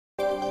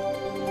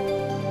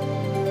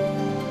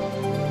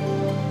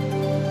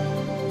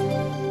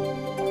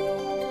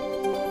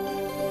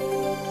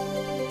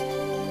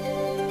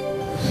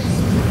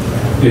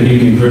Good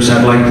evening. First,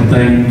 I'd like to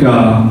thank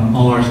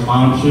all our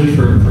sponsors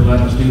for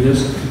letting us do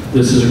this.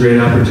 This is a great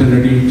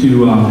opportunity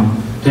to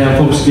have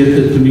folks get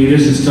to meet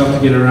us. It's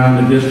tough to get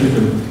around the district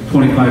of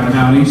 25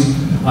 counties.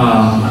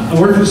 I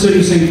worked for the city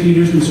of St.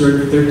 Peters,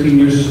 Missouri for 13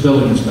 years as a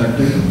building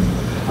inspector.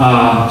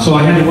 So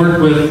I had to work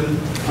with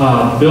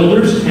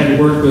builders, had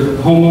to work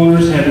with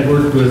homeowners, had to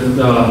work with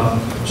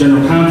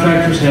general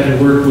contractors, had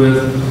to work with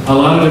a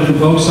lot of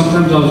different folks.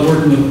 Sometimes I was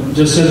working with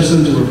just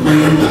citizens who were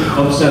plain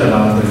upset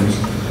about things.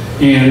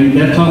 And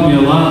that taught me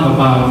a lot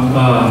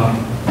about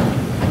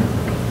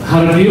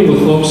how to deal with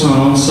folks on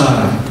all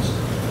sides.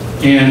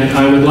 And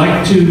I would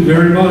like to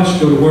very much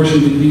go to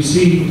Washington,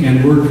 D.C.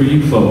 and work for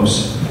you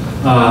folks.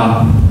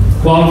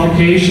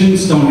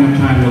 Qualifications, don't have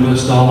time to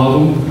list all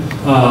of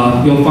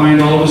them. You'll find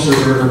all of us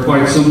are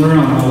quite similar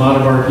on a lot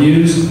of our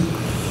views.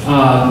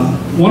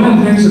 One of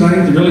the things that I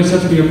think that really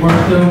sets me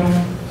apart, though,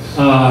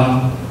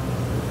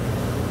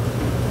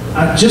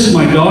 just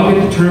my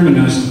dogged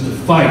determinedness to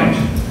fight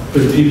for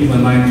the people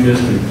in the 9th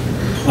District.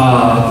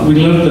 We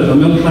lived a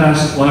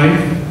middle-class life.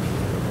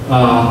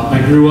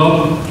 I grew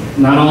up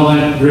not all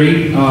that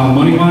great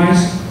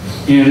money-wise,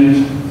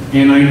 and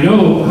I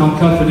know how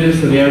tough it is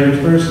for the average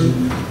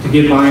person to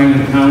get by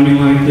in a county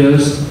like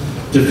this,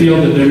 to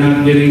feel that they're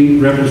not getting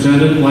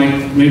represented like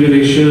maybe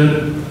they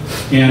should.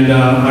 And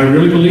I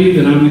really believe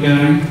that I'm the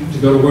guy to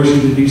go to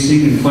Washington,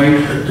 D.C. and fight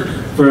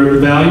for the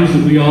values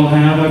that we all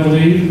have, I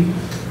believe.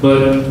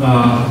 But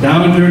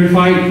down and dirty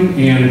fighting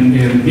and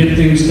get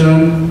things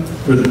done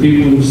for the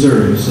people of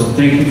Missouri. So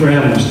thank you for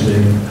having us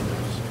today.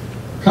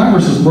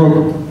 Congress is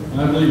broken.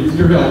 I believe with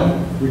your help,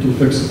 we can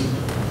fix it.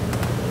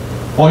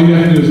 All you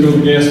have to do is go to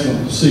the gas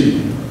pump to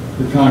see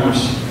that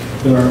Congress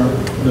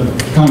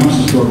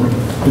is broken.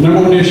 The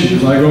number one issue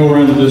as I go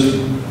around the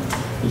district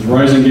is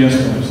rising gas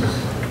prices.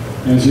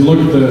 And as you look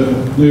at the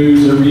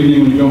news every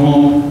evening when you go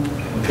home,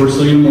 first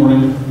thing in the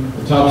morning,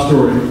 the top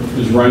story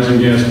is rising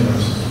gas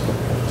prices.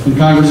 And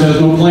Congress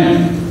has no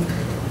plan.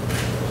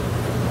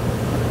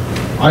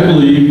 I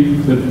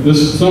believe that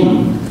this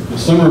summer, the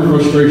summer of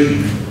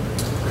frustration,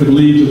 could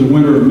lead to the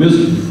winter of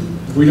misery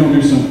if we don't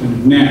do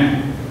something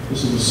now.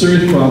 This is a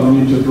serious problem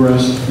we need to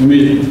address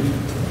immediately.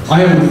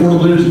 I have an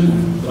affordable energy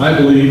plan that I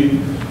believe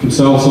can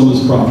solve some of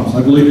these problems.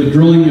 I believe that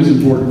drilling is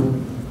important.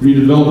 We need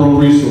to develop our own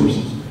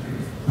resources,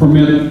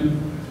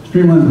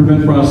 streamline the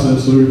prevent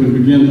process so we can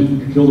begin to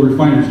build the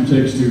refineries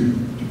it takes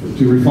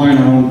to refine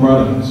our own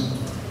products.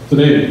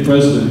 Today, the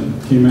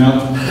President came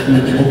out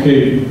and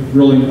okayed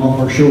drilling off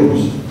our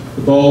shores.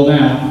 The ball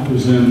now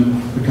is in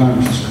the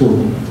Congress's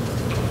court.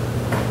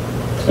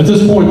 At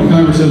this point, the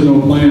Congress has no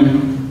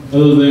plan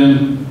other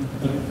than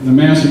the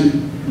massive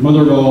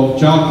mother-of-all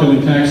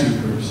child-killing tax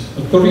increase,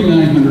 a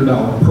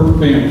 $3,900 per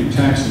family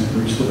tax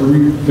increase for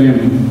every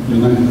family in the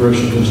Ninth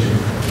Congressional District.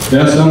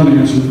 That's not an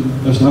answer.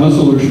 That's not a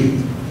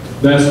solution.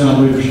 That's not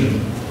leadership.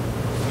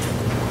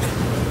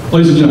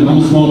 Ladies and gentlemen, I'm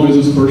a small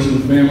business person, a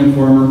family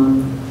farmer.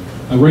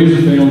 I raised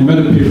a family, met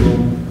a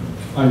payroll.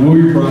 I know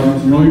your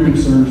problems, I know your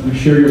concerns, and I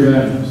share your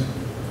values.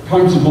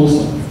 Congressman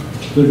Holstein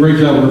did a great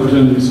job of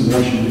representing us in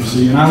Washington,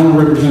 D.C., and I want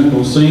to represent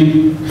those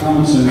same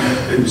common sense,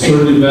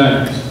 conservative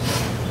values,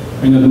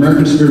 and that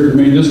American spirit that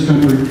made this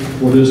country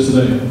what it is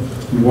today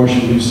in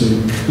Washington, D.C.,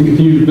 and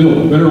continue to build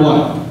a better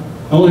life,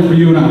 not only for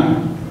you and I,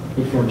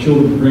 but for our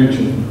children and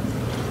grandchildren.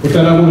 With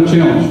that, I want to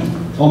challenge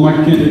all my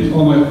candidates,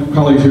 all my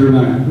colleagues here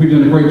tonight. We've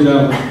done a great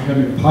job of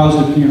having a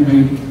positive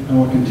campaign, and I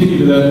want to continue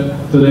to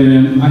that today.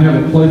 And I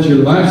have a pledge here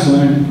that I've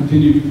signed to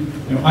continue,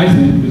 I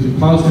think, is a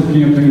positive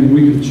campaign that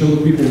we can show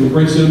the people of the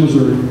great state of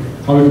Missouri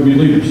how we can be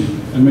leaders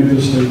and make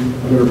this state a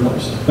better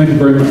place. Thank you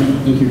very much.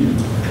 Thank you.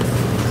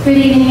 Good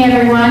evening,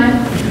 everyone.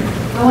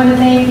 I want to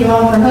thank you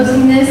all for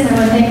hosting this, and I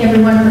want to thank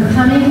everyone for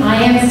coming.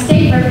 I am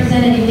State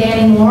Representative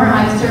Danny Moore.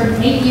 I've served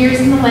 8 years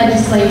in the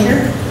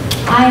legislature.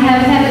 I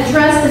have had the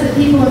trust of the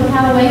people of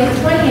Callaway for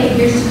 28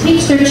 years to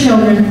teach their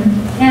children,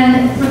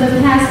 and for the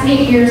past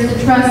 8 years, the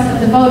trust of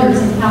the voters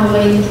in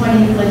Callaway, the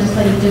 20th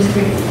Legislative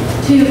District,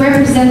 to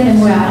represent them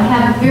well. I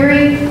have a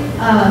very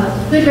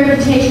good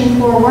reputation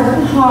for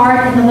working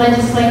hard in the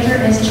legislature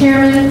as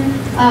chairman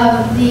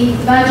of the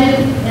budget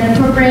and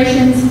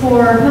appropriations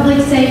for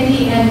public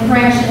safety and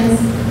corrections.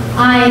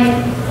 I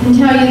can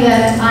tell you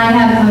that I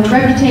have a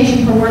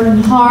reputation for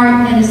working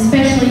hard, and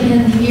especially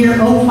in the year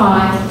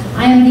 05.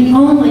 I am the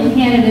only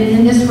candidate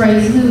in this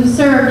race who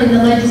served in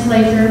the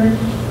legislature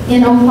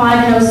in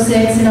 05 and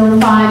 06. In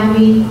 05,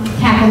 we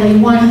tackled a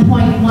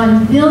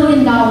 $1.1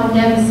 billion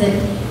deficit,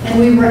 and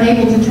we were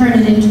able to turn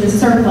it into a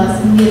surplus,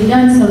 and we have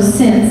done so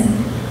since.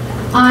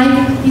 I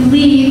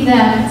believe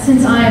that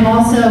since I am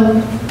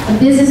also a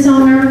business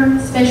owner,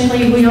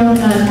 especially we own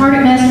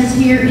Target Masters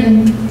here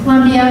in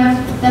Columbia,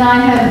 that I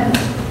have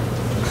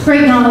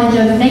great knowledge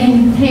of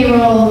making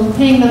payroll,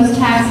 paying those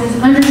taxes,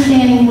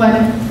 understanding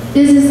what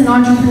business and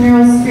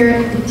entrepreneurial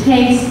spirit it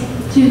takes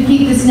to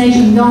keep this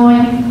nation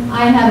going.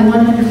 I have a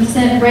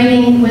 100%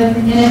 rating with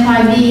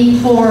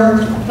NFIB for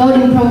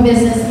voting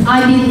pro-business.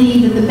 I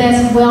believe that the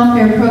best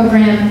welfare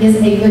program is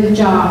a good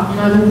job, and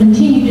I will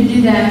continue to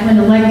do that when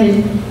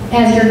elected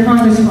as your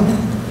congresswoman.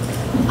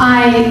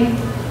 I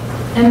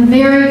am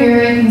very,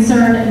 very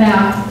concerned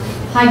about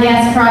high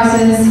gas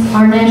prices,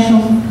 our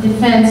national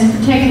defense,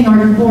 protecting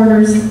our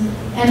borders,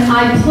 and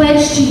I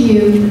pledge to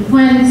you that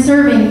when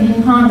serving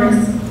in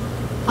Congress,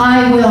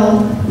 I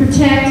will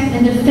protect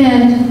and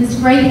defend this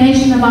great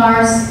nation of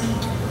ours.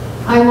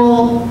 I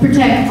will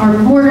protect our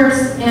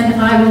borders, and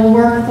I will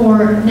work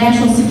for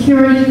national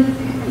security.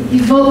 If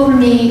you vote for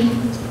me,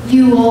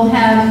 you will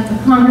have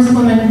a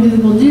congresswoman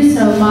who will do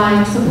so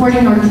by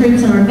supporting our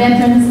troops and our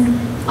veterans.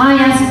 I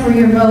ask for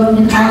your vote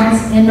in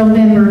August and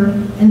November,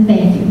 and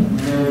thank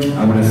you.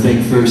 I want to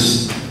thank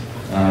first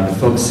the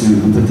folks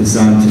who put this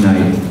on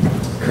tonight,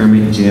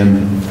 Kermit,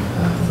 Jim,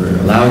 for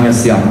allowing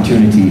us the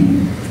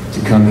opportunity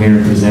to come here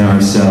and present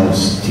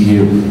ourselves to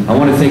you. I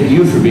want to thank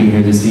you for being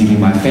here this evening.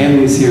 My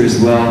family is here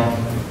as well,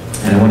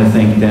 and I want to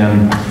thank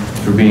them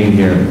for being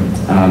here.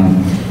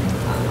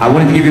 I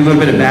wanted to give you a little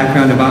bit of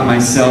background about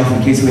myself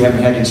in case we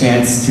haven't had a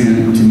chance to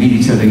meet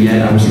each other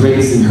yet. I was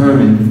raised in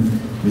Herman,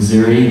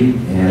 Missouri,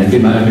 and I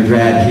did my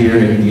undergrad here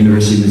at the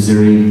University of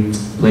Missouri,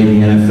 played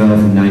in the NFL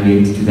from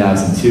 '98 to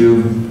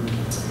 2002.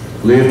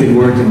 Lived and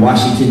worked in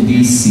Washington,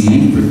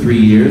 D.C. for 3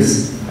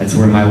 years. That's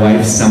where my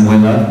wife,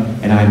 Samuela,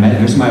 and I met.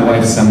 There's my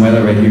wife,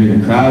 Samuela, right here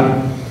in the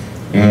crowd.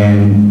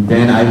 And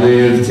then I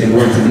lived and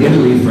worked in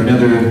Italy for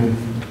another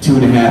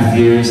 2.5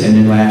 years, and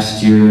then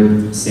last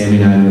year,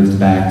 Sammy and I moved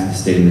back to the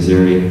state of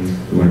Missouri.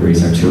 We want to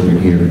raise our children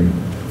here.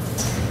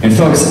 And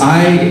folks,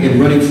 I am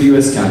running for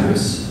U.S.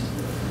 Congress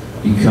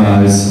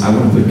because I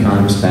want to put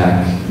Congress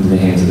back in the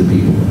hands of the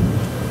people.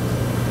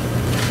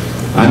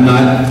 I'm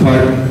not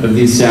part of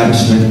the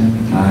establishment.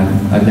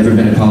 I've never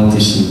been a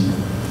politician,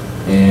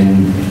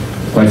 and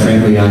quite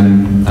frankly,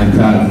 I'm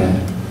proud of that.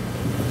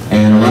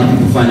 And a lot of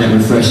people find that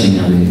refreshing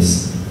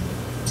nowadays.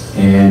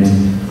 And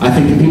I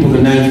think the people of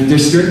the Ninth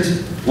District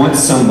want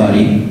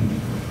somebody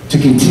to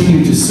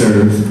continue to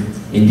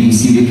serve in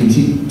D.C., to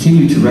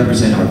continue to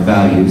represent our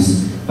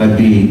values by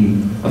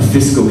being a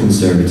fiscal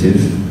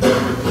conservative,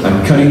 by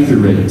cutting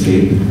through red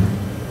tape,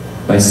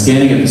 by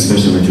standing up to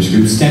special interest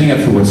groups, standing up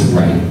for what's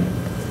right.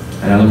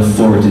 And I look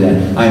forward to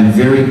that. I am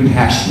very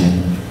passionate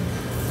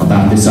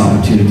about this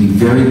opportunity,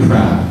 very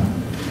proud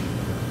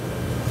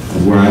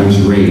of where I was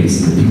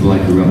raised and the people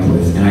I grew up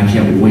with, and I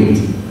can't wait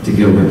to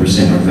go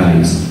represent our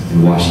values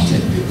in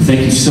Washington.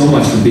 Thank you so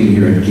much for being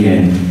here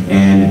again,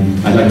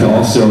 and I'd like to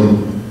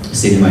also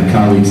say to my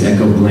colleagues,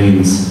 echo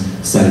Blaine's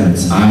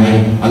sentiments.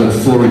 I look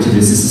forward to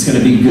this. This is going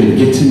to be good.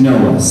 Get to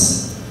know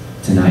us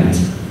tonight.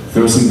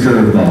 Throw some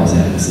curveballs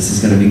at us. This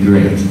is going to be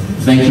great.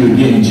 Thank you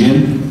again,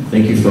 Jim.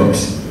 Thank you,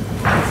 folks.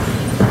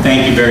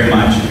 Thank you very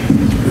much,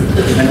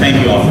 and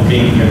thank you all for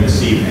being here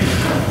this evening.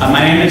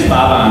 My name is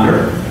Bob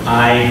Onder.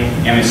 I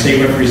am a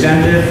state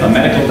representative, a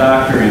medical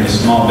doctor, and a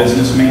small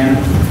businessman.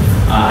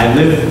 I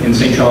live in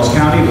St. Charles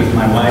County with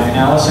my wife,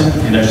 Allison,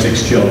 and our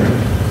 6 children.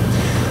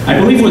 I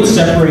believe what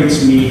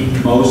separates me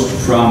most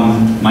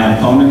from my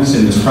opponents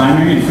in this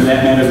primary, and for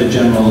that matter, the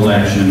general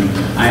election,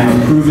 I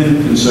am a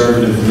proven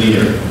conservative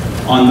leader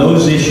on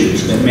those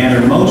issues that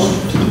matter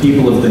most to the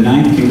people of the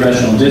 9th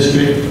Congressional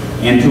District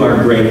and to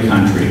our great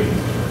country.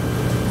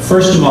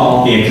 First of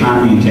all, the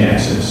economy and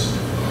taxes.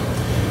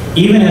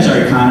 Even as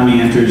our economy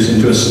enters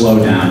into a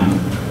slowdown,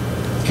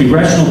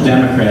 Congressional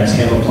Democrats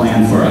have a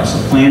plan for us,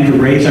 a plan to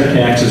raise our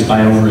taxes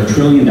by over $1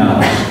 trillion,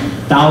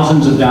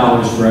 thousands of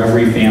dollars for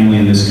every family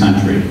in this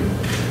country.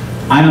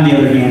 I, on the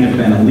other hand, have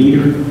been a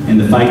leader in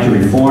the fight to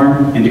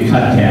reform and to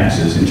cut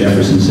taxes in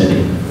Jefferson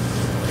City.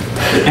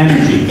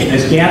 Energy.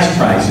 As gas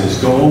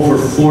prices go over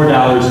 $4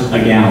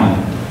 a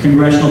gallon,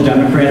 Congressional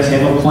Democrats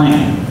have a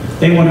plan.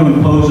 They want to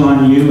impose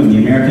on you and the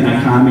American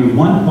economy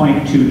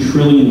 $1.2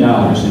 trillion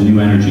in new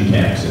energy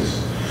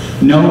taxes.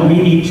 No,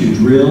 we need to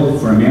drill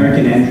for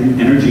American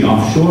energy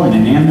offshore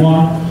in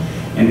Anwar,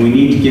 and we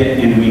need to get,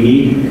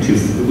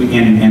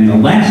 and the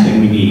last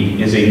thing we need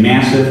is a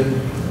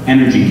massive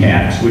energy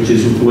tax, which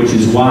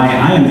is why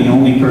I am the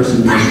only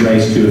person in this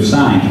race to have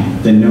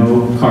signed the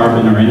no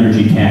carbon or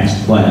energy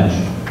tax pledge.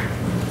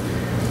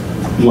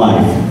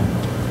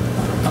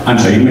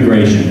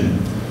 Immigration.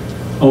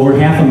 Over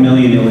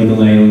 500,000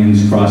 illegal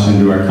aliens cross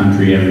into our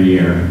country every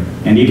year.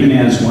 And even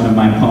as one of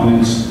my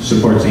opponents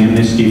supports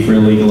amnesty for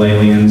illegal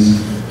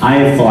aliens, I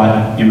have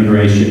fought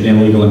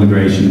illegal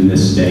immigration in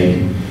this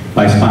state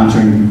by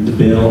sponsoring the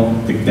bill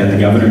that the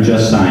governor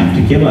just signed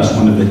to give us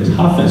one of the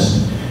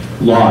toughest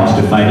laws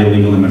to fight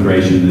illegal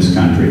immigration in this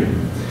country.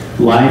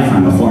 Life,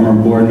 I'm a former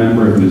board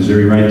member of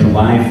Missouri Right to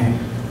Life,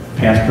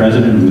 past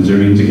president of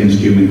Missourians Against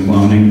Human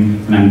Cloning,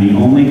 and I'm the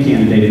only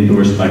candidate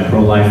endorsed by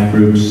pro-life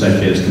groups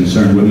such as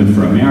Concerned Women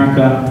for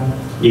America,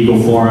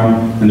 Eagle Forum,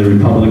 and the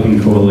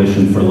Republican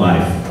Coalition for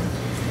Life.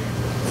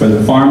 For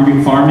the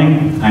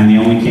farming, I'm the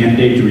only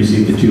candidate to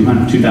receive the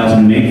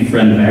 2008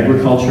 Friend of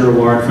Agriculture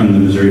Award from the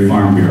Missouri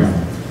Farm Bureau.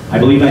 I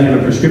believe I have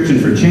a prescription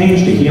for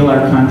change to heal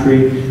our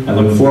country. I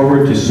look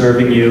forward to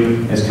serving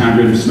you as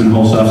Congressman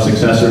Holsoff's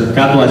successor.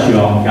 God bless you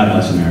all. God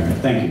bless America.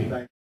 Thank you.